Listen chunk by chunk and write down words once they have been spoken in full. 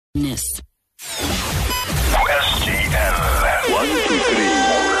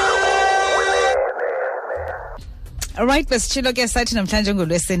Alright, besitshilo ke sathi namhlanje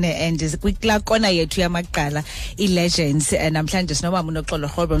ngolwesine and kwikla kona yethu yamaqala iLegends namhlanje sinomama Noxolo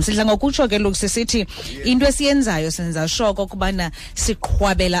Grootboom. Sidla ngokutsho ke lokhu sisithi into esiyenzayo senza sure kokubana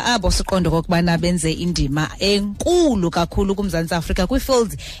siqhwabela abo siqondo kokubana benze indima enkulu kakhulu kuMzantsi Afrika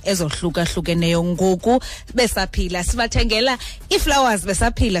kwifields ezohluka-hlukeneyo ngoku besaphila sibathengela iflowers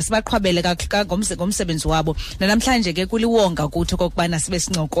besaphila sibaqhwabele ngomsebenzi wabo. Namhlanje ke kuliwonga kuthi kokubana sibe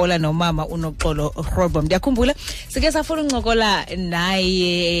sincokola nomama uNoxolo Grootboom. Ndiyakhumbula sike safuna uncokola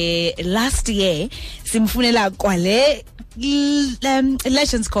naye last year simfunela kwale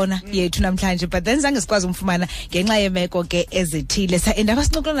Legends khona yethu namhlanje, but then zange sikwazi umfumana ngenxa yemeko ke ezithile endaba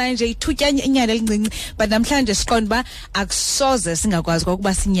sincokola naye nje ithutyanye inyala elincinci, but namhlanje siqonda ba akusoze singakwazi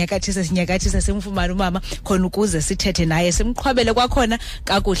ukuba sinyakathise simfumana umama khona ukuze sithethe naye simqhwabele kwakhona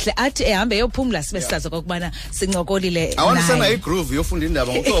kakuhle athi ehambe yophumla sibe sisazi kokubana sincokolile. I want to send a groove yofunda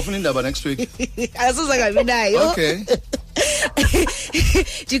indaba ngokufunda indaba next week. Asuza kabi nayo. Okay.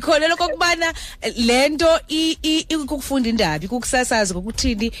 Ndikholelwa kokubana lento ukufunda indaba ukusasaza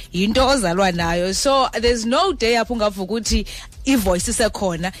ngokuthini into ozalwa nayo, so there's no day apho ungavuka ukuthi ivoice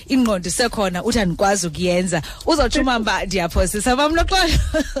isekhona ingqondo isekhona uthi andikwazi ukuyenza uzotsho mamba ndiyaphosisa. Mam Noxolo.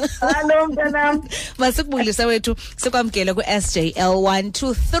 Hello mntanam. Masikubulisa wethu sikwamkele ku SJL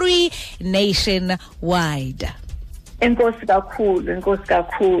 123 nationwide. Enkosi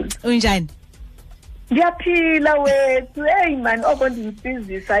kakhulu. Unjani? Ndiyaphila wethu. Hey man,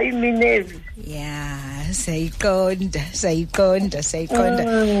 okondisizisa iminezi. Yeah, sayiqonda.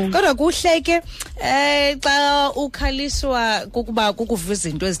 Kodwa kuhle ke xa ukhaliswa kukuba kukuva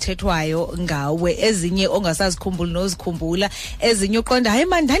izinto ezithethwayo ngawe ezinye ongasazikhumbuli nozikhumbula, ezinye uqonda hayi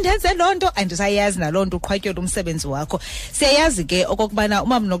man ndandenze lonto andisayazi nalonto uqhwatyela umsebenzi wakho. Siyayazi ke okokubana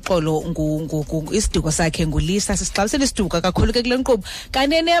uMam Noxolo isiduko sakhe ngulisa, sisixabisela isiduko kakhulu ke kule nkqubo.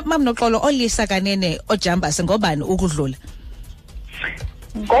 Kanene Mam Noxolo olisa kanene ojambase ngobani ukudlula?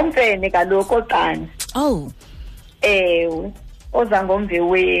 Ngomfene kaloku oqani. Oh. Oza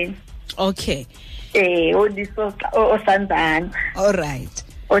ngomveweni. Okay. Odiso osanzana. All right.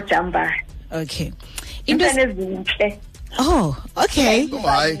 Ojamba. Okay. Into ezinhle. Oh, okay.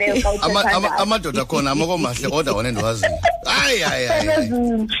 Hayi. Amadoda khona amakomahle kodwa wona ndiwazi. Hayi.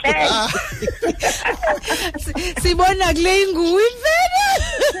 Sibona kule nguwe mfana.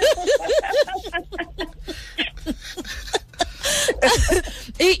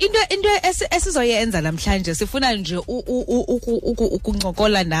 Into esizoyenza namhlanje sifuna nje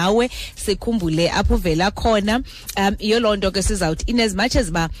ukuncokola nawe sikhumbule apho uvela khona. Iyo lonto ke sizawuthi in as much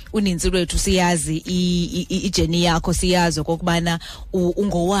as ba uninzi lwethu siyazi ijourney yakho, siyazi okubana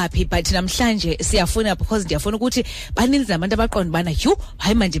ungowapi, but namhlanje siyafuna because ndiyafuna ukuthi baninzi abantu abaqonda bana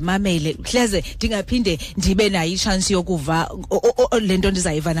hayi manje mamele hleze ndingaphinde ndibe nayo ichance yokuva lento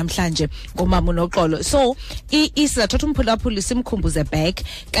ndizayiva namhlanje ngomama Noxolo. So isizathatha umphulaphuli simkhumbuze back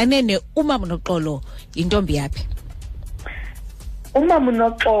kanene uMam Noxolo intombi yaphi? uMam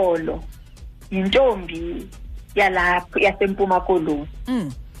Noxolo intombi yalapho yaseMpuma Koloni.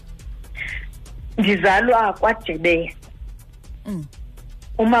 Ndizalwa kwaJebese.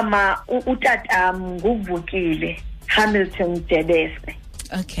 Umama utatam nguvukile Hamilton Jebese.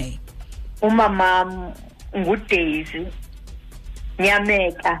 Okay. Umama nguDaisy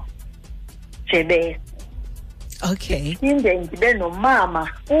Nyameka Jebese. Okay. Inde ngibe nomama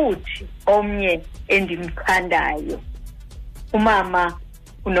futhi omnye endimthandayo. Umama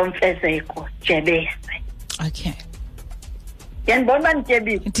uNomfezeko Jebese. Okay. Yanibona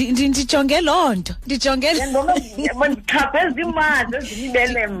ndityebi. Ndijonge lonto. Yanibona ndichapheza imazi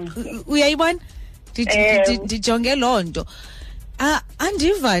ezibele mzi. Uyayibona? Ndijonge lonto.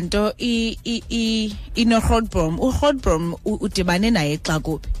 Andiva nto inoGrootboom. uGrootboom udibane naye xa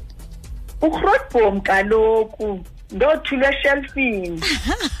kuphi? uGrootboom kaloku ndothulwe eshelfini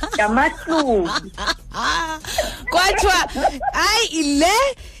yamahlubi. Kwathiwa hayi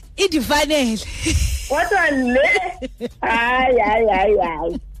le idifanele. Kodwa le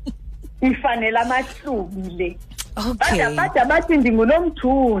hayi ifanele amahlubi le. Okay. Bathi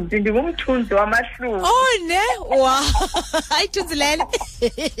ndingumthunzi wamahlubi. Oh ne? Wow. Ayithunzi lele.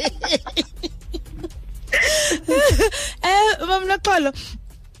 Mam Noxolo,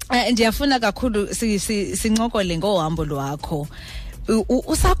 ndiyafuna kakhulu sincokole ngohambo lwakho.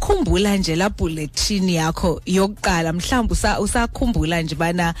 Usakhumbula nje la bulletin yakho yokuqala, mhlawumbe usakhumbula nje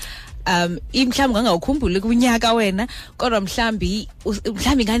bana mhlawumbe ngangawukhumbuli kunyaka wena kodwa mhlawumbe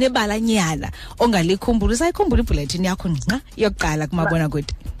ngane balanyana ongalikhumbula. Usayikhumbula ibulletin yakho nqa yokuqala kumabona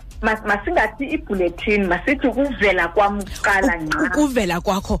kude? Masingathi ibulletin, masithi ukuvela kwami uqala nqa. Ukuvela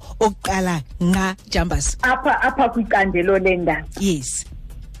kwakho okuqala nqa Jambas. Apha kwicandelo lendaba. Yes.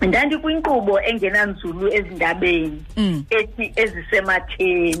 Ndandikwinkqubo engenanzulu ezindabeni ethi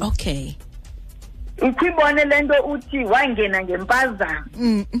ezisematheni. Okay. Ukhibone lento uthi wangena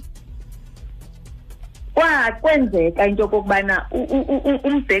ngempazamo. Kwenzeka into kokubana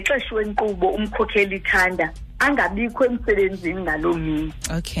umbhexeshi wenkqubo umkhokheli Thanda angabikho emsebenzini ngaloo mini.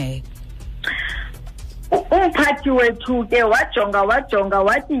 Okay. Umphathi wethu ke wajonga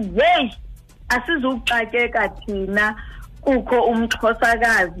wathi hey asizuxakeka thina kukho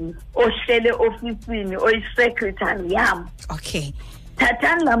umXhosakazi ohlele ofisini oyisecretary yam. Okay.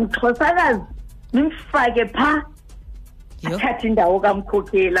 Thathani lamXhosakazi nimfake pha athathe indawo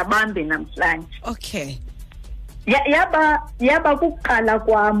kamkhokheli abambe namhlanje. Okay. Yaba kuqala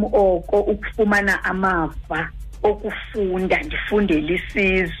kwam oko ukufumana amava okufunda ndifundele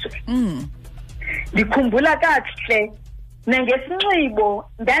isizwe. Ndikhumbula kakuhle nangesinxibo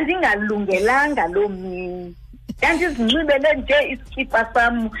ndandingalungelanga lo mini. Ndandizinxibele nje isikipa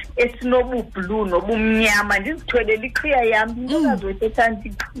sam esinobublue nobumnyama ndizithwelele iqhiya yam intokazi wethetha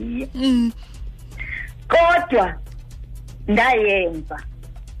iqhiya. Kodwa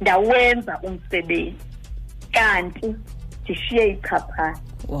ndawenza umsebenzi kanti ndishiye ichaphaza.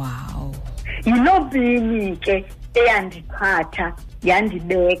 Wow. Yinobini ke eyandiphatha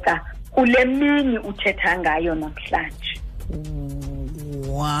yandibeka kule mini uthetha ngayo namhlanje.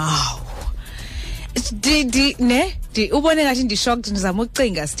 Wow. Ubone ngathi ndishocked ndizama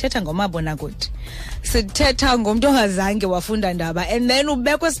ucinga sithetha ngomabonakude. Sithetha ngomuntu ongazange wafunda ndaba and then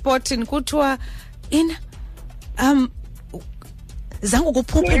ubekwe sportini kuthiwa zange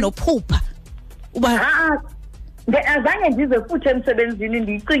ukuphuphe nophupha. Azange ndize futhi emsebenzini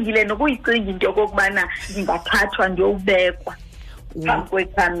ndiyicingile nokuyicinga into yokokubana ndingathathwa ndiyobekwa phambi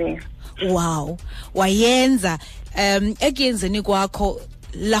kwekhamera. Wow. Wayenza ekuyenzeni kwakho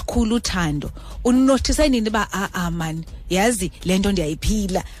lakhulu uthando. Unothisa nini ba man yazi lento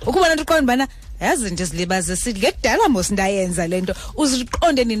ndiyayiphila. Ukubona uqonda bana yazi ndizilibazisile ngekudala mos ndayenza lento.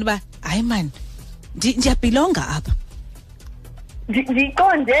 Uziqonde nini ba hayi man ndiyabhilonga apha.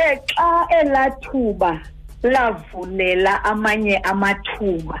 Ndiqonde xa elathuba lavulela amanye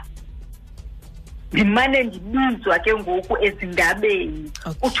amathuba. Ndimane ndibizwa ke ngoku ezindabeni.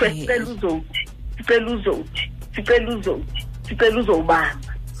 Kuthiwe sicela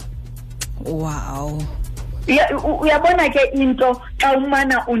uzobamba. Wow. Uyabona ke into xa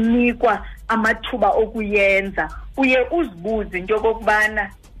umana unikwa amathuba okuyenza uye uzibuze into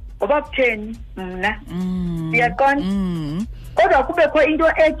yokubana ngoba kutheni mna. Uyaqonda? Kodwa kubekho into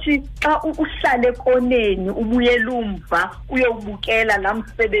ethi xa uhlale koneni ubuyela umva uyobukela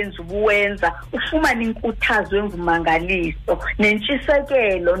lamsebenzi ubuwenza ufumana inkuthazo engumangaliso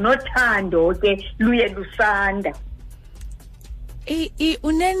nentshisekelo nothando ke luye lusanda.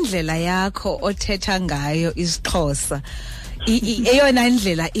 Unendlela yakho othetha ngayo isiXhosa. Eyona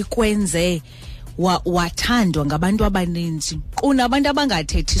ndlela ikwenze wathandwa ngabantu abaninzi kunabantu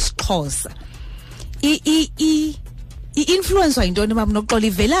abangathethi isiXhosa. I-influence yintoni Mam Noxolo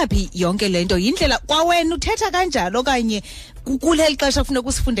ivelaphi yonke lento yindlela kwawena uthetha kanjalo okanye kuleli xesha kufuneka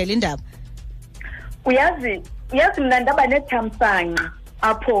usifundele indaba? Uyazi mina ndaba nethamsanqa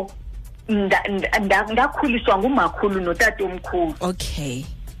apho ndakhuliswa ngumakhulu notatomkhulu. Okay.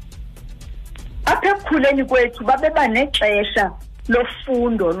 Apha ekukhuleni kwethu babeba nexesha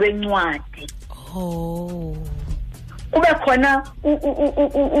lofundo lwencwadi. Oh. Kube khona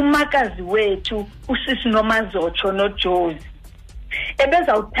umakazi wethu usisi noMazotsho noJozi.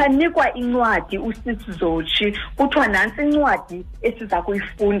 Ebezawuthanikwa incwadi usisi Zotshi kuthiwa nansi incwadi esiza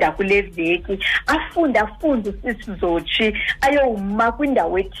kuyifunda kule veki. Afunda usisi Zotshi ayowuma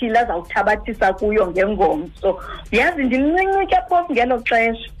kwindawo ethile azawuthabathisa kuyo ngengomso. Yazi ndimncinci ke phofu ngelo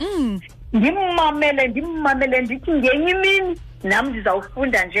xesha. Ndimmamele ndithi ngenye imini nami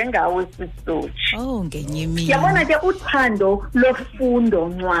ndizawufunda njengawe sisotshi. Oh ngenye imini. Yabona ke uthando lofundo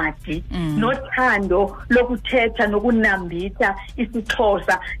ncwadi nothando lokuthetha nokunambitha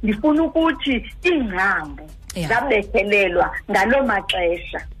isiXhosa ndifuna ukuthi ingqambo zabethelelwa ngalo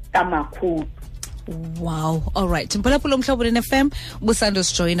maxesha kamakhulu. Wow. All right. Mphulaphula umhlobo FM ubusando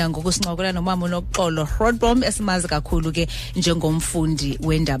sijoyina ngokusincokola noMam Noxolo Grootboom esimazi kakhulu ke njengomfundi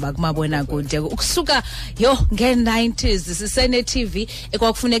wendaba kumabonakude ukusuka nge-90s sisene TV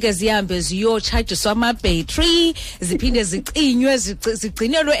ekwakufuneka zihambe ziyochargiswa ama-battery ziphinde zicinywe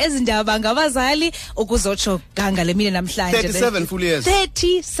zigcinelwe ezindaba ngabazali ukuzotsho ganga lemini namhlanje 37 full years.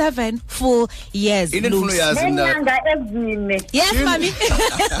 37 full years. Inemfuno yazi mina. Nenyanga ezine. Yes mami.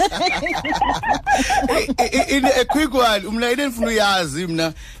 A quick one umna inemfuno yazi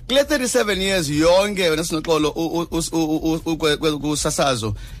mina kule 37 years yonke wena sinoxolo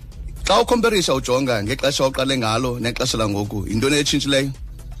kusasazo xa ucomparisa ujonga ngexesha oqale ngalo nexesha langoku into etshintshileyo.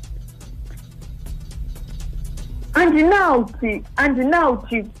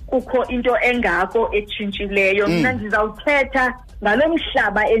 andinawuthi kukho into engako etshintshileyo. Mina ndizawuthetha ngalo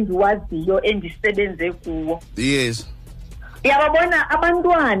mhlaba endiwaziyo endisebenze kuwo. Yes. Uyababona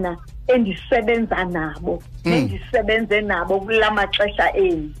abantwana endisebenza nabo, endisebenze nabo kula maxesha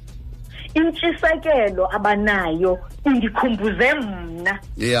eni. Intshisekelo abanayo indikhumbuze mna.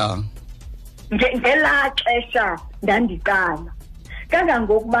 Yeah. Ngela xesha ndandiqala.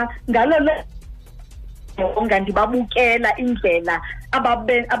 Kangangokuba ngalo ngandibabukela indlela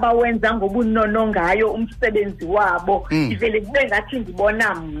abawenza ngobunono ngayo umsebenzi wabo, ivele kube ngathi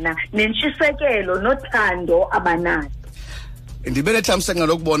ndibona mna nentshisekelo nothando abanayo. Ndibele thamsenga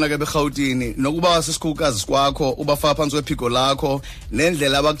lokubona ke beGautini nokuba wasisikhulukazi kwakho ubafaka phansi kwephiko lakho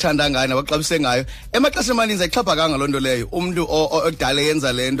nendlela abakuthanda ngayo nabaxabise ngayo emaxesha amaninzi ayixhaphakanga lonto leyo. Umuntu odala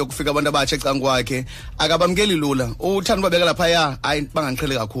yenza lento kufika abantu abatsha ecankwakhe akabamkeli lula. Uthanda babekela phaya hayi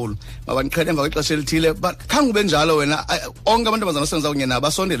banganiqhele kakhulu babaniqhele emva kwexesha elithile khange ube njalo wena. Onke abantu abazana senza kunye nabo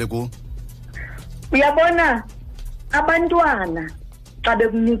basondele kuwo. Uyabona abantwana xa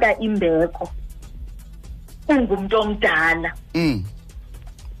bekunika imbeko ungumuntu omdala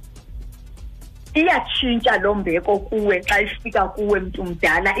iyatshintsha lo mbeko kuwe xa ifika kuwe umuntu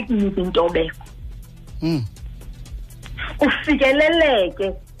mdala ikunika intobeko.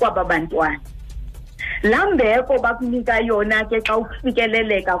 Ufikeleleke kwaba bantwana. La mbeko bakunika yona ke xa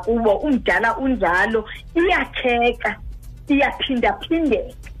ufikeleleka kubo umdala unjalo iyatheka iyaphinda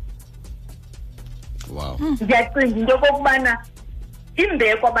phindeka. Wow. Ngiyacinga into kokubana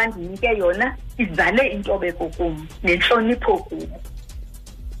imbeko abandinike yona izale intobeko kum nenhlonipho kum.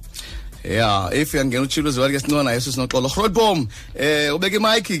 Yeah, if uyangena uchiluzi wake sinona Yesu Noxolo Grootboom ubeka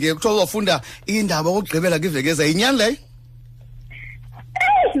imic ke kuthiwa wafunda indaba okugqibela kivekeza inyani leyo.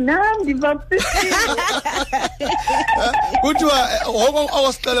 Nandi baphisile. Kuthiwa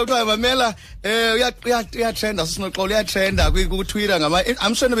awasicela kuthiwa mamela uyatrenda sisinoxolo uyatrenda ku-Twitter ngama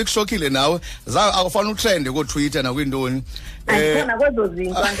I'm sure bekushokile nawe za akufana utrende ku Twitter na kwintoni. Ayikona kwezo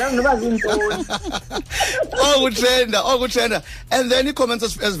zinto angazi noba zintoni. Okutrenda and then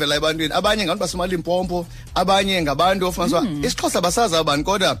i-comments ezivela ebantwini abanye ngabantu basemalimpompo abanye ngabantu ofumanisa isiXhosa basazi abantu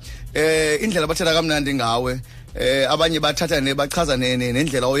kodwa indlela bathetha kamnandi ngawe. Abanye bathatha bachaza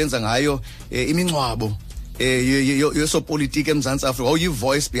nendlela oyenza ngayo imingcwabo yesopolitiki eMzantsi Afrika oyi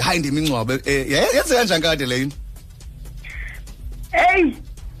voice behind imingcwabo yenze kanjani kade leyo.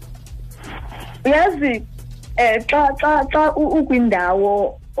 Yazi xa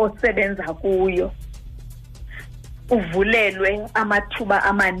ukwindawo osebenza kuyo uvulelwe amathuba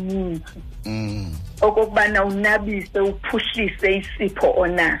amaninzi okokubana unabise uphuhlise isipho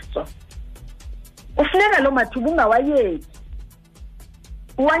onaso. Ufuneka lo mathuba ungawayeki.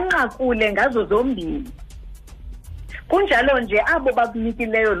 Uwanqakule ngazo zombini. Kunjalo nje abo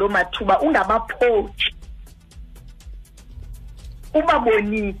bakunikileyo lo mathuba ungabaphoxi.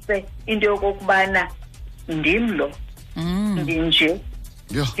 Ubabonise into yokokubana ndimlo. Ndinje.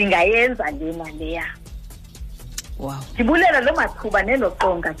 Singayenza lena leya. Wow. Sibulela lo mathuba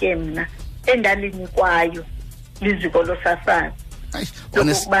neloqonga ke mina endalinikwayo liziko losasazi.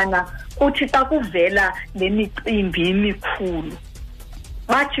 Lokubana uthi xa kuvela lemicimbi emikhulu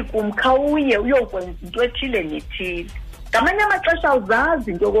bathi kumkhawuye uyokwenza into ethile nethile. Ngamanye amaxesha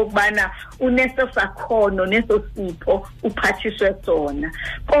uzazi into yokubana uneso sakhono neso sipho uphathiswe sona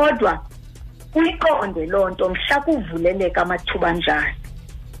kodwa uyiqonde lonto mhla kuvuleleka amathuba njalo.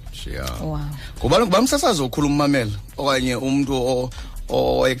 Wow. Kuba umsasazi okhulu ummamela okanye umuntu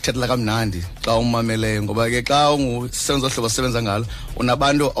oyekuthethela kamnandi xa ummameleyo ngoba ke xa ungusenzo hlobo sebenza ngalo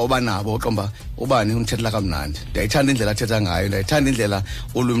unabantu obanabo oqomba ubani umthethela kamnandi. Ndiyayithanda indlela athetha ngayo, ndiyayithanda indlela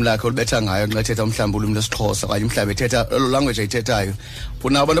ulwimi lakhe olubetha ngayo xa ethetha mhlawumbe ulwimi lesiXhosa okanye mhlawumbe ethetha lo language ayithethayo.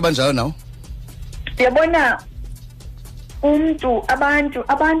 Unabantu abanjalo nawo? Uyabona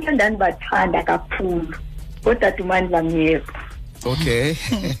abantu endandibathanda kakhulu kodwa uMandla Mnyeko. Okay.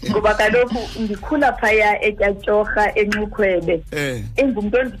 Ngoba kaloku ndikhula phaya eTyatyhorha eNxukhwebe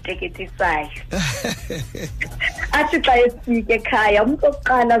engumuntu onditeketisayo. Athi xa efika ekhaya umuntu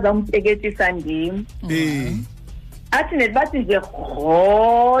oqala azamteketisa ndim. Athi bathi nje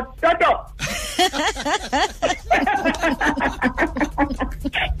toto.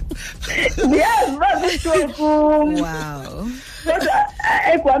 Yes, wow. Kodwa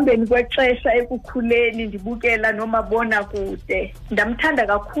ekuhambeni kwexesha ekukhuleni ndibukela nomabona kude ndamthanda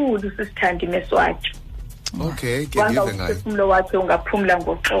kakhulu sisithandi meswakhe. Okay, ke ngive ngayo. Umphefumulo wakhe ungaphumla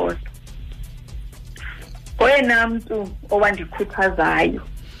ngoxolo. Oyena muntu owandikhuthazayo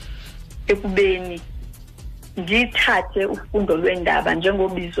ekubeni ngithathe ufundo lwendaba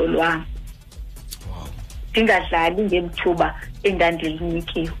njengobizo lwami. Ndingadlali ngemthuba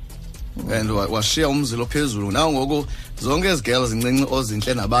endandilinikiwe. and washiya umzilo phezulu. Nawo ngoku zonke ezi girls incinci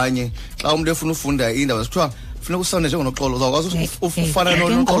ozinhle nabanye xa umuntu efuna ufunda indaba kuthiwa ufuna usawune njengoNoxolo uzawukwazi ufana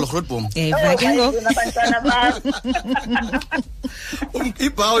noNoxolo Grootboom. Abantwana bami.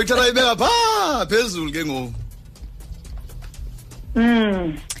 Ibhawu ithatha ibeka pha phezulu ke ngoku.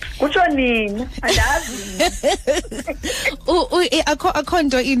 Kutsho nini? Andazi. Akho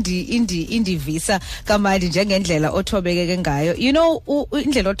nto indivisa kamandi njengendlela othobekeke ngayo. You know,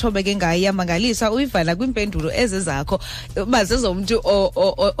 indlela othobeke ngayo yamangalisa uyivala kwimpendulo ezezakho bazezomuntu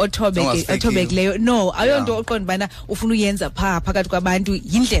othobekileyo. No, ayonto oqonda bana ufuna uyenza phakathi kwabantu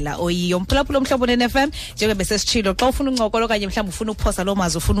yindlela oyiyo. Mphulaphula umhlobo neFM njengoba besesitshilo xa ufuna uncokolo kanye mhlawumbe ufuna ukuphosa lo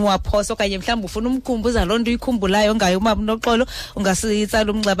mazi ufuna uwaphosa kanye mhlawumbe ufuna umkhumbuza lonto uyikhumbulayo ngayo Mam Noxolo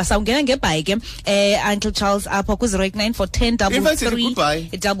ungasitsala umnxeba sawungena ngebhayike Uncle Charles apho ku 089 410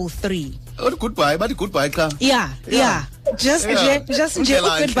 3333. Oh, goodbye, but goodbye cha. Yeah. Just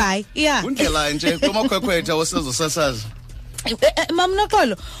goodbye. Yeah. Undlela nje kumakhwekhwetha osezosasaza. Mam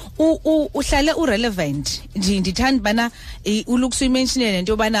Noxolo uhlale urelevant nje ndithanda bana uluksu imentionele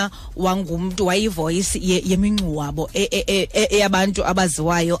nento bana wangumuntu wayivoice yemincuwabo eyabantu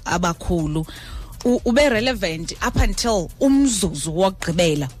abaziwayo abakhulu. Ube relevant up until umzuzu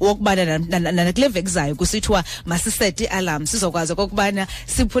wokugqibela wokubana nakuleve ekuzayo kusithiwa masisete alarm sizokwazi kokubana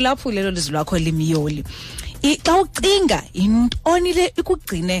siphulaphule lo lizwi lwakho limiyoli. Xa ucinga intoni le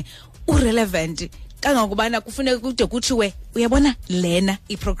ikugcine urelevant kangakubana kufuneka kude kuthiwe uyabona lena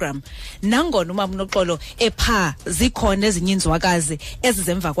iprogram nangona uMam Noxolo epha zikhona ezinye inzwakazi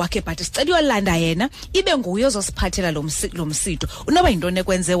ezizemva kwakhe but sicela uyolanda yena ibe nguye ozosiphathela lo msito unoba yintoni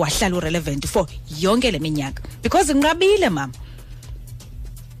ekwenze wahlala urelevant for yonke leminyaka because inqabile mama.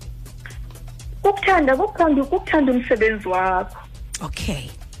 Ukuthanda umsebenzi wakho. Okay.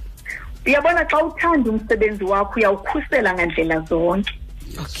 Uyabona xa uthanda umsebenzi wakho uyawukhusela ngandlela zonke.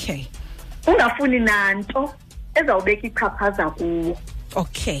 Okay. Ungafuni nanto ezawubeka ichaphaza kuwo.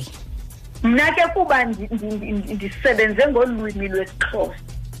 Okay. Mna ke kuba ndisebenze ngolwimi lwesiXhosa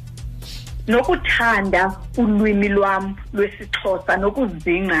nokuthanda ulwimi lwam lwesiXhosa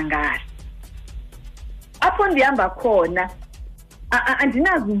nokuzingca ngalo. Apho ndihamba khona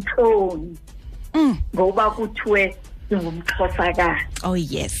andinazi intloni ngoba kuthiwe ngumXhosa ka. Oh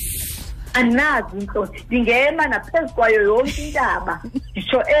yes. Anazi intloni ndingema naphezu kwayo yonke intaba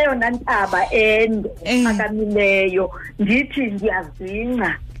ndisho eyona ntaba ende akamileyo ndithi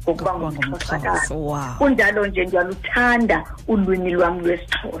ndiyazingca ngokuba ngumXhosa. Wow. Kunjalo nje ndiyaluthanda ulwimi lwam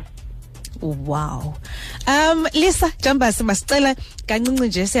lwesiXhosa. Wow. Lisa Jambasi masicela kancinci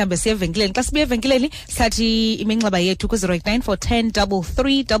nje sihambe siye evenkileni. Xa sibuye evenkileni sathi iminxeba yethu ku 089 410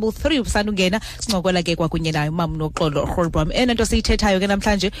 3333 usanda ungena sincokola ke kwakunye nayo Mam Noxolo Grootboom. Enento siyithethayo ke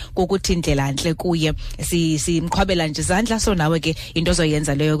namhlanje ukuthi indlela ntle kuye simqhwabela nje izandla so nawe ke into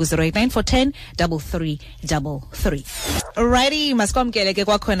ozoyenza leyo ku 089 410 3333. Alrighty, masikwamkele ke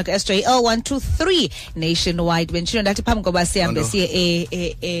kwakhona ku SJL 123 nationwide. Benchino ndathi phambi koba sihambe siye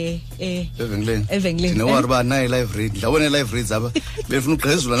evenkileni nowarba nayi live read ndabona live reads aba befuna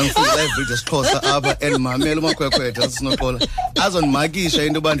ugqezula namfunda live read esiXhosa aba enimamela umakhwekhwetha sinoxola azonimakisha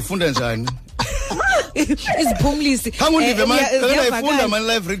into ba ndifunda njani isiphumlisi kangundive manje ngiyafunda man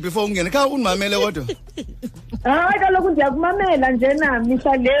live read before ungene kha unimamele kodwa hayi kaloku ndiyakumamela nje nami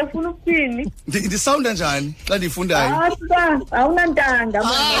mhla le ufuna ukuthini ndisounda njani xa ndifundayo awunantanga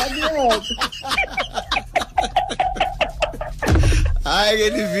manje hayi ke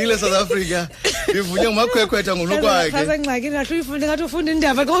ndivile South Africa ndivunywe ngumakhwekhwetha ngonokwakhe phasa ngxaki ngathi uyifunde ngathi ufunda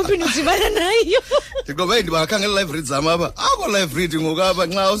indaba ngophinde udibana nayo ngoba ndibakhangela live reads amaba akho live reading ngokaba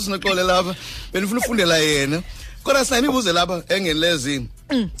nxa usinoxole lapha benifuna ufundela yena kodwa sina imibuzo lapha engenilezi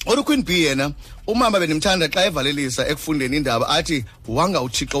Queen B yena umama benimthanda xa evalelisa ekufundeni indaba athi wanga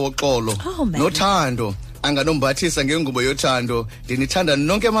uThixo woxolo nothando anganombathisa ngengubo yothando ndinithanda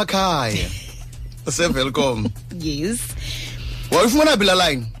nonke emakhaya. Welcome. Yes. Wayifumana bila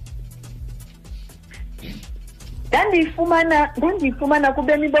line? Ndandiyifumana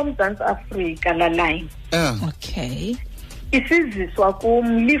kubemi boMzantsi Afrika la line. Okay. Isiziswa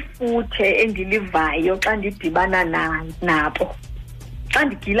kum lifuthe endilivayo xa ndidibana nabo. Xa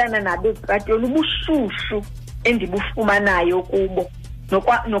ndigilana nabo ezikratweni ubushushu endibufumanayo kubo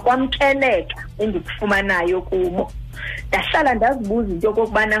nokwamkeleka endikufumanayo kubo. Ndahlala ndazibuza into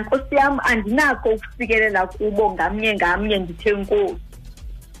okokubana Nkosi yam andinako ukufikelela kubo ngamnye ndithe Nkosi.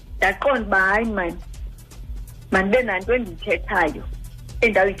 Ndaqonda uba hayi mandibe nanto endiyithethayo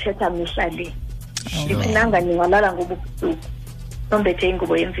endawuyithetha mihla le. Ndifunanga ningalala ngobusuku nombethe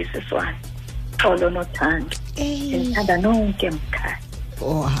ingubo yemvisiswano xolo nothando ndithanda nonke mkhaya.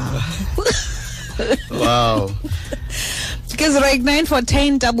 Wow. ke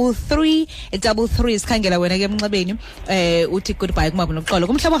 089 sikhangela wena ke emnxebeni uthi goodbye kuMam Noxolo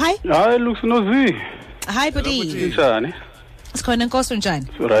kumhlobo hi hayi Luxinozi hi buddy njani sikhona inkosi njani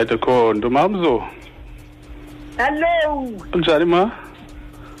right khona Mamzo hello njani ma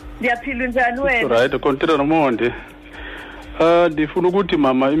ndiyaphila njani wena right kontira nomonde ndifuna ukuthi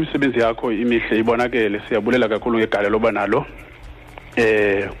mama imisebenzi yakho imihle ibonakele siyabulela kakhulu ngegalelo banalo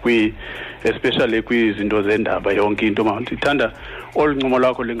especially kwizinto zendaba yonke into mama ndithanda oluncumo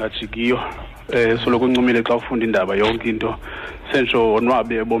lwakho lingajikiyo soloko uncumile xa ufunda indaba yonke into sentsho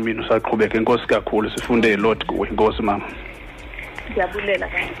onwabe ebomini usaqhubeka inkosi kakhulu sifunde a lot kuwe inkosi mama ndiyabulela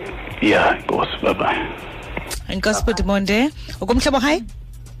kakhulu yeah inkosi bye bye inkosi bhuti monde ukumhlobo hi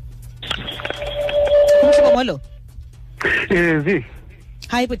kumhlobo molo zi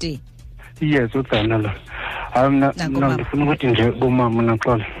hi buddy yes uthana la ndifuna ukuthi nje kuMam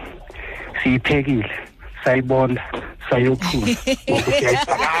Noxolo siyiphekile sayibonda sayophula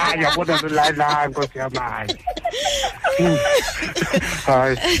yabona la nkosi yamanje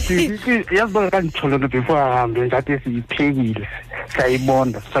hayi yazibona kanditholo before ahambe ngathi siyiphekile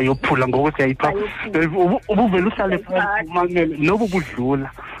sayibonda sayophula ngoku siyayipha ubuvela uhlale phansi umamele nobu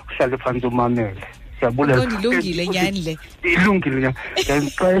budlula uhlale phansi umamele siyabulela ilungile nyani le ilungile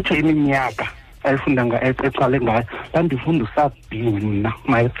ngiyaqethe iminyaka ayifunda eqale ngayo bandifunda usabhina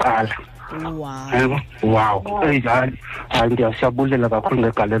mayicala wow hayi ngiyasiyabulela kakhulu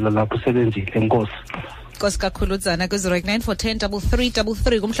ngegalelo lapho usebenzile enkosi inkosi kakhulu udzana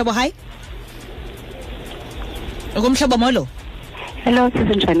ku-089 kumhlobo hi kumhlobo molo hello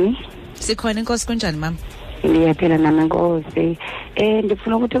sisenjani sikhona inkosi kunjani mama ndiyaphila nami nkosi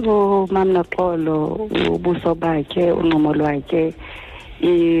ndifuna ukuthi kuMam Noxolo ubuso bakhe unqumo lwakhe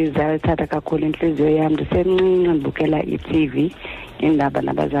izalithatha kakhulu inhliziyo yami ndisemncinci ndibukela i-TV indaba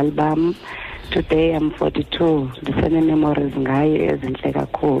nabazali bam today I'm 42 ndisene-memories ngayo ezinhle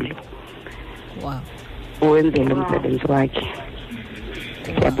kakhulu wow uwenzele umsebenzi wakhe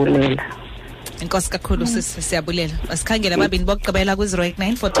siyabulela inkosi kakhulu siyabulela asikhangela ababini bokugqibela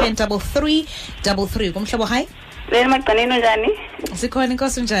ku-089 kumhlobo hi le magqaneni njani sikhona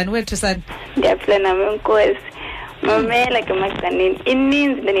inkosi njani wethu sani ndiyaphila nami inkosi mamela ke magqaneni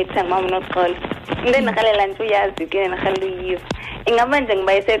ininzi lenithanga Mam Noxolo into endirhalela nje uyazi ke ndirhalela uyiva ingaba nje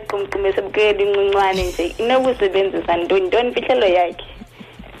ngiba isequmqume esebukela incuncwane nje inokusebenzisa ntoni imfihlelo yakhe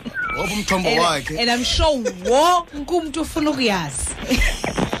umthombo wakhe and I'm sure wonke umuntu ufuna ukuyazi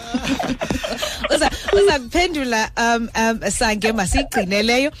uza kuphendula sange masigcine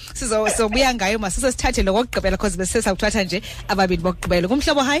leyo sizobuya ngayo masisesithathe lokugqibela because bese sawuthatha nje ababili bokugqibela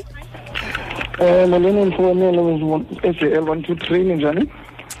kumhlobo hi molweni mfowethu SJL 123 njani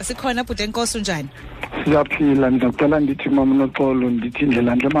sikhona bhuti enkosi njani siyaphila ndicela ndithi Mam Noxolo ndithi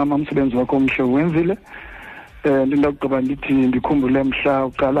indlela nje mama umsebenzi wakho omhle wenzile ndindakugqiba ndithi ndikhumbule mhla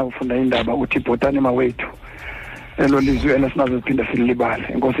uqala ufunda indaba uthi bhotani mawethu elo lizwi esinazophinda silibale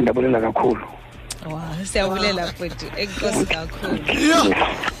inkosi ndabulela kakhulu wow siyabulela futhi enkosi kakhulu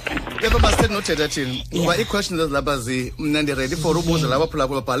yebo basithethe nothetha thina ngoba i-questions ezilapha mna ndi-ready for ubuza laba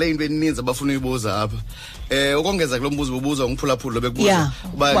phulaphula babhale into eninzi abafuna uyibuza apha ukongeza kulo mbuzo ububuza umphulaphula bekubuza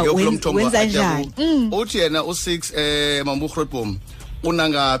uba kulo mthombo uthi yena u6 Mam Grootboom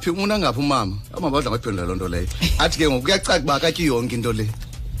unangaphi umama amabadla ngaphendula loo nto leyo athi ke ngoku kuyacaca uba akatyi yonke into le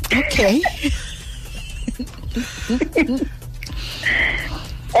okay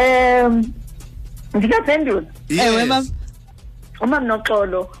ndingaphendula ewe mam uMam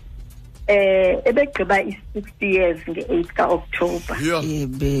Noxolo ebegqiba i-60 years nge-8 ka-October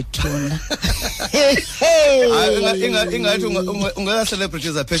yebethuna ingathi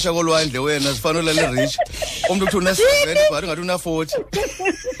ungaka-celebrities aphesha kolwandle wena zifanele le-rich umuntu kuthi una-70 but ungathi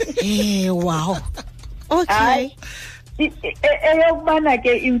una-40 wow okay eyokubana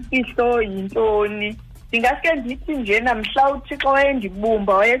ke imfihlo yintoni ndingaske ndithi njena mhla uThixo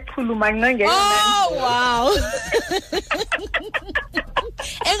wayendibumba wayechuluma ngengena wow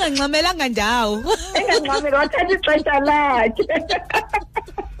enganxamelanga ndawo enganxamela wathatha ixesha lakhe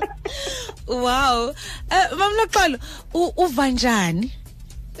wow Mam Noxolo uva njani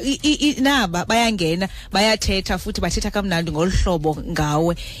naba bayangena bayathetha futhi bathetha kamnandi ngolhlobo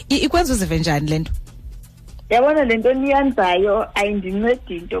ngawe ikwenza uzive njani lento yabona lento niyenzayo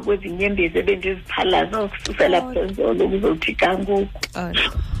ayindincedi into kwezinyembezi ebendiziphalaza ukususela phezolo kuzothi kangoku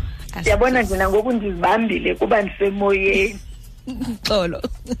yabona nje nangoku ndizibambile kuba ndisemoyeni xolo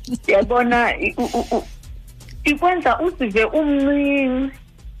yabona ikwenza uzive umncinci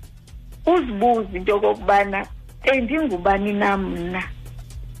uzibuza into kokubana ndingubani na mna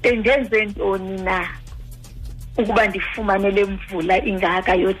ndenze ntoni na ukuba ndifumane le mvula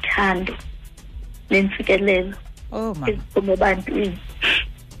ingaka yothando nentsikelelo Oh ma. Eziphuma ebantwini.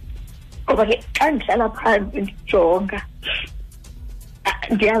 Ngoba ke xa ndihlala phansi ndijonga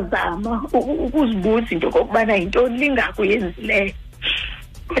ndiyazama ukuzibuza into kokubana yintoni lingakuyenzileyo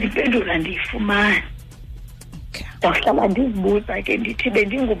kodwa impendulo andiyifumani. Ndahlala ndizibuza ke ndithi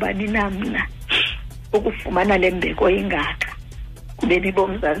bendingubani na mna ukufumana le mbeko ingaka kubemi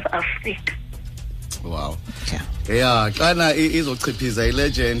boMzantsi Afrika. Wow. Yeah, xana izochiphiza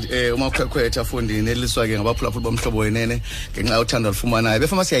ilegend umakhwekhwetha afundini eliswa ke ngabaphulaphuli bomhlobo wenene ngenxa yothando lufumanayo.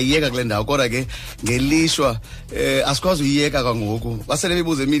 Befama siyayiyeka kule ndawo kodwa ke ngelishwa asikwazi uyiyeka kangoku. Basele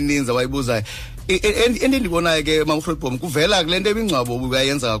bebuza emininzi abayibuzayo. Endibonayo ke Mam Grootboom kuvela kule nto emingcwabo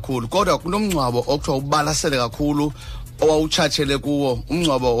ubuyayenza kakhulu kodwa kunomngcwabo okuthiwa ubalasele kakhulu owawutshatshele kuwo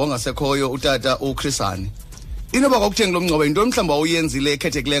umngcwabo wangasekhoyo utata uChrisani. Inoba kwakuthenga lo mngcwabo into mhlamba uyenzile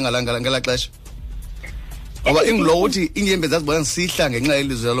ekhethekileyo ngala xesha. Aba inglo uthi inyembe zazibona sihla ngenxa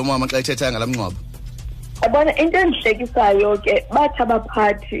yelizwe lomama xa ethetha ngalamngcwabo. Abona into endihlekisayo ke bathi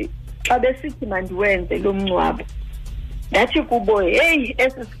abaphathi xa besithi mandiwenze lo mngcwabo ndathi kubo hey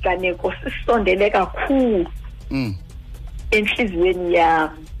esisiganeko sisondele kakhulu enhliziyweni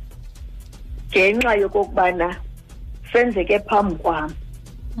yami ngenxa yokubana senzeke phambi kwami.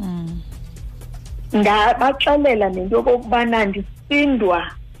 Ndabaxelela nento yokubana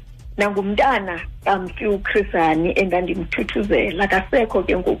ndisindwa nangumntana kamfi uChrisani endandimthuthuzela kasekho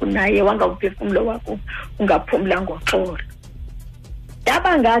ke ngoku naye wangawuphefumlo wakho ungaphumla ngoxolo.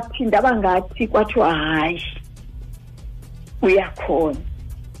 Ndaba ngathi kwathiwa hayi uyakhona.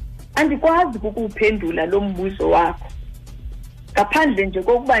 Andikwazi ukuphendula lo mbuzo wakho ngaphandle nje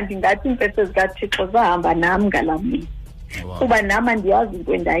kokuba ndingathi impese zikaThixo zahamba nami ngalamini kuba nama ndiyazi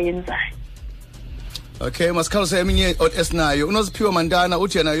into endayenzayo. Okay, masikhalose eminye esinayo uNoziphiwe Mantana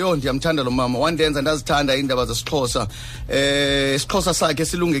uthi yena yo ndiyamthanda lo mama wandenza ndazithanda indaba zesiXhosa. Isixhosa sakhe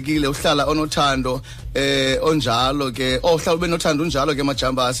silungekile uhlala onothando onjalo ke ohlala benothando unjalo ke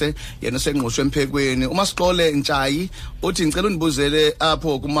majambase yena sengqoshwe emphekweni. uMasixole Ntshayi uthi ngicela undibuzele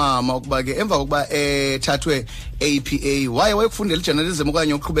apho kumama ukuba ke emva kokuba ethathwe APA waye wayekufundela ijournalism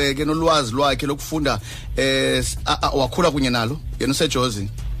okanye uqhubeke nolwazi lwakhe lokufunda wakhula kunye nalo yena useJozi.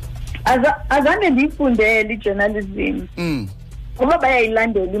 Azange ndifundele ijournalism. Ngoba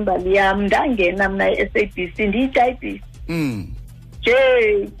bayayilandela imbali yami ndangena mna eSABC ndiyitypist. Je,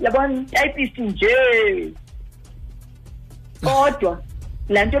 yabona typist nje. Kodwa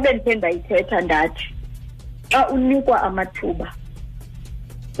la nto bendithenda ithetha ndathi xa unikwa amathuba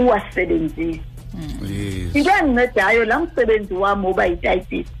uwasebenzise. Into enginedayo la msebenzi wami oba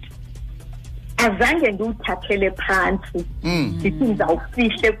yitypist azange ndiwuthathele phansi ndithi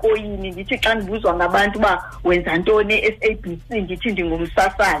ndizawufihle koyini ndithi xa ndibuzwa ngabantu ba wenza ntoni eSABC ndithi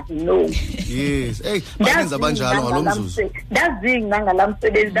ndingumsasazi no. Yes, hey bayenza banjalo ngalomzuzu. Ndazinga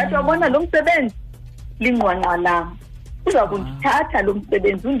ngalamsebenzi ndathi wabona lo msebenzi lingqwanqwa lami uza kundithatha lo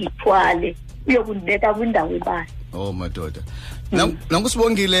msebenzi undithwale uyokundibeka kwindawo ebani. Oh madoda.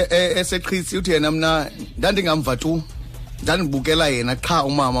 Nankusibongile eseqhitsi uthi yena mna ndandingamva tu ndandibukela yena qha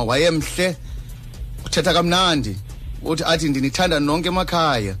umama wayemhle uthetha kamnandi uthi athi ndinithanda nonke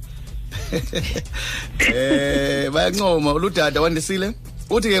emakhaya. Bayancoma uludada wandisile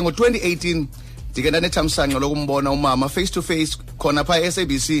uthi ke ngo2018 ndike ndanethamsanqa lokumbona umama face to face khona pha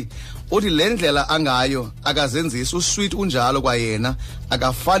eSABC uthi le ndlela angayo akazenzisa usweet unjalo kwayena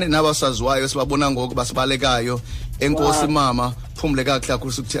akafani nabasaziwayo sibabona ngoku basibalekayo. Enkosi mama phumle kakuhle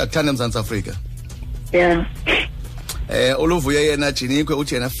ukuthi akuthanda eMzantsi Afrika. Yeah. Uluvuye yena Jinikwe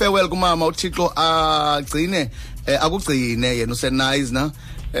uthi yena farewell kumama uThixo agcine akugcine yena usenice na.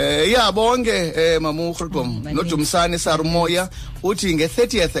 Yeah bonke Mam Grootboom noDumsane Sarumoya uthi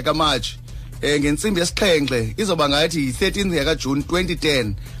nge30th kaMarch ngentsimbi yesixhenxe izoba ngathi yi13th yakaJune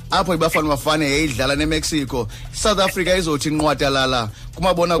 2010 apho ibafana bafane yayidlala neMexico. South Africa izothi inqwatalala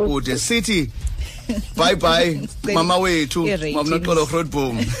kumabona kude sithi bye bye mama wethu Mam Noxolo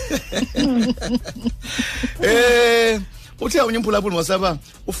Grootboom. Uthe unye umphulaphuli mosaba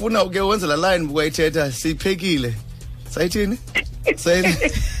ufuna uke wenza la line bukayithetha siphekile sayithini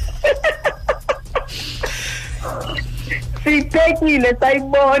siphekile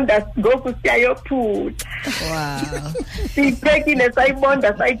sayibonda ngoku siyayophula. Wow. Siphekile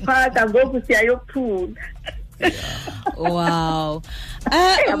sayibonda sayiphaka ngoku siyayophula. Wow.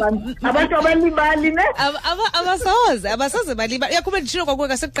 Abantu abalibali ne abasoze balibali yakube ndishilo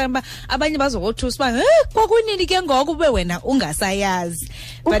kwakuka seqamba abanye bazokothusa ba kwakunini ke ngoku ube wena ungasayazi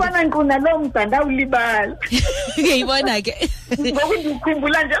ufana nkuna lo mzanda ulibala ngiyibona ke ngoku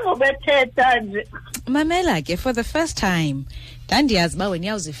ndikhumbula njengoba ethetha nje mamela ke for the first time ndandiyazi ba wena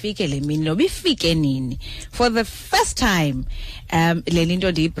uyawuzifike le mini noba ifike nini for the first time le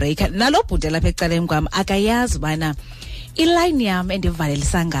into ndiyibreaka nalo bhuti lapha ecaleni kwam akayazi bana iline yam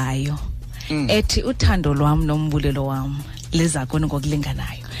endivalelisa ngayo ethi uthando lwam nombulelo wam lezakho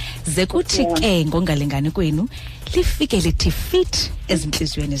ngokulinganayo ze kuthi ke ngongalingani kwenu lifike lithi fit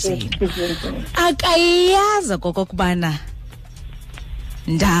ezinhliziyweni zenu akayazi kokokubana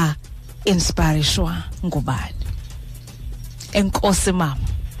nda inspireshwa ngubani enkosi mama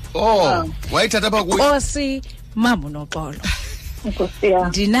wayithatha pha kuyo Nkosi Mam Noxolo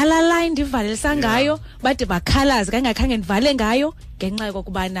ndinala line ndivalelisa ngayo bade bakhalazi kangakhange ndivale ngayo ngenxa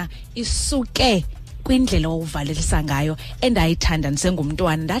yokubana isuke kwindlela ovalelisa ngayo endayithanda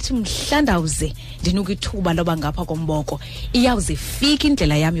nisengumntwana ndathi mhlandawuze ndinukithuba loba ngapha komboko iyawuzifika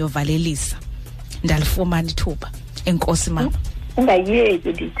indlela yami yovalelisa ndalifumana ithuba enkosi mama ungayeki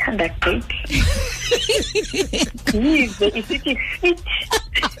ndiyithanda great yize isithi fit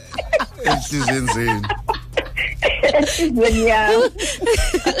esizenzeni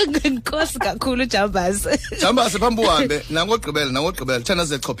Nkosi kakhulu Jambas phambi uhambe nangogqibela thana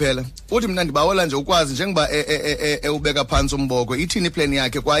zechophela uthi mina ndibawela nje ukwazi njengoba ubeka phansi umboko ithini plan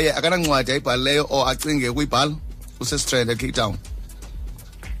yakhe kwaye akanancwadi ayibhalileyo o acinge ukuyibhala usestrand Cape Town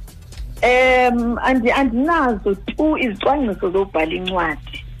andinazo tu izicwangciso zobhala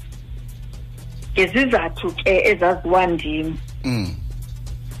incwadi ngezizathu ke ezaziwa ndim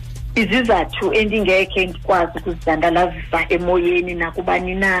izizathu endingekhe ndikwazi ukuzidandalazisa emoyeni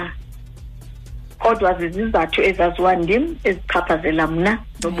nakubani na kodwa zizizathu ezaziwa ndim ezichaphazela mna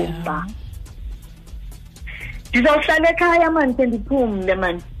nobomi bam ndizawuhlala ekhaya mani ke ndiphumle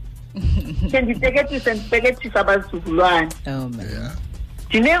mani ke nditekethisa abazukulwana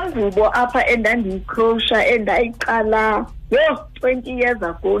ndinengubo apha endandiyikrosha endayiqala 20 years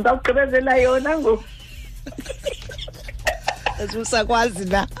ago ndawugqibezela yona ngoku usakwazi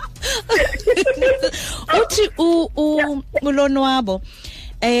na uthi ulonwabo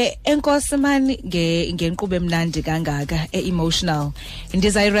enkosi mani ngenkqubo emnandi kangaka emotional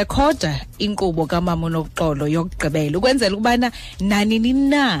ndizayirekhoda inkqubo kaMam Noxolo yokugqibela ukwenzela ukubana nanini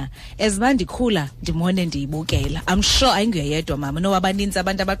na ezibandikhula ndimone ndiyibukela I'm sure ayinguyedwa mama no abaninzi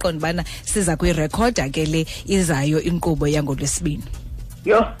abantu abaqonda bana siza kuyirekhoda ke le izayo inkqubo yangolwesibini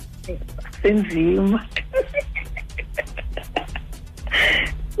yo senzima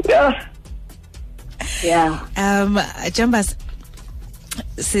Jambas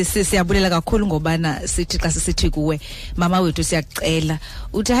siyabulela kakhulu ngobana sithi xa sisithi kuwe mama wethu siyacela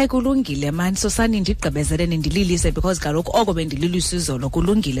uthi hayi kulungile mani sosani ndigqibezelene ndililise because kaloku oko bendililisa izolo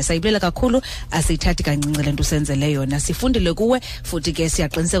kulungile sayibulela kakhulu asiyithathi kancinci lento usenzele yona sifundile kuwe futhi ke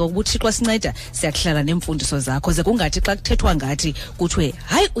siyaqiniseka ukuba uThixo sinceda siyakuhlala nemfundiso zakho ze kungathi xa kuthethwa ngathi kuthiwe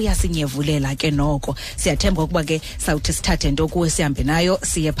hayi uyasinyevulela ke noko siyathemba ukuba ke sawuthi sithathe into kuwe sihambe nayo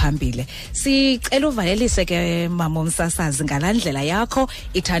siye phambili sicela uvalelise ke mama umsasazi ngalandlela yakho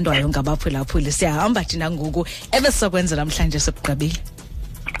ithandwayo ngabaphulaphuli siyahamba thina ngoku ebesizokwenza namhlanje sokugqibile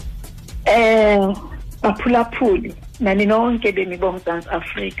baphulaphuli nani nonke bemi boMzantsi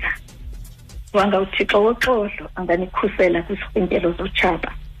Afrika wanga uThixo woxolo anganikhusela kwisifintelo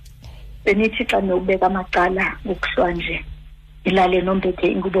zotshaba benithi xa nobeka amacala ngokuhlwa nje ilale nombethe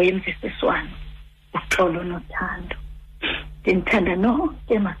ingubo yemvisiswano uxolo nothando ndinthanda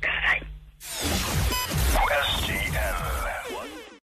nonke emakhaya